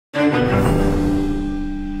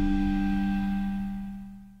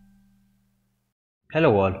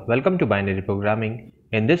Hello all, welcome to Binary Programming.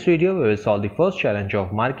 In this video, we will solve the first challenge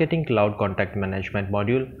of Marketing Cloud Contact Management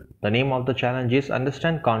module. The name of the challenge is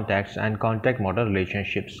Understand Contacts and Contact Model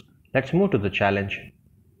Relationships. Let's move to the challenge.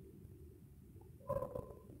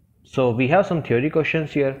 So we have some theory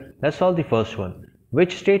questions here. Let's solve the first one.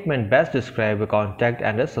 Which statement best describes a contact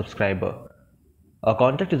and a subscriber? A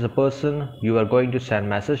contact is a person you are going to send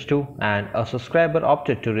message to, and a subscriber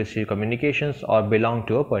opted to receive communications or belong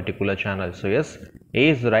to a particular channel. So yes, A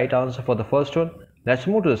is the right answer for the first one. Let's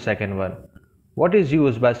move to the second one. What is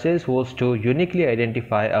used by Salesforce to uniquely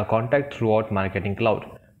identify a contact throughout Marketing Cloud?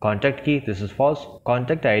 Contact key, this is false.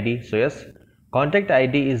 Contact ID, so yes. Contact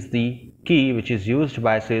ID is the key which is used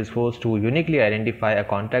by Salesforce to uniquely identify a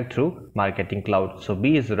contact through Marketing Cloud. So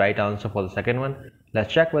B is the right answer for the second one.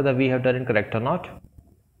 Let's check whether we have done it correct or not.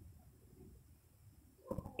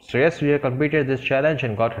 So yes, we have completed this challenge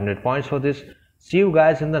and got 100 points for this. See you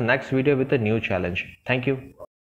guys in the next video with a new challenge. Thank you.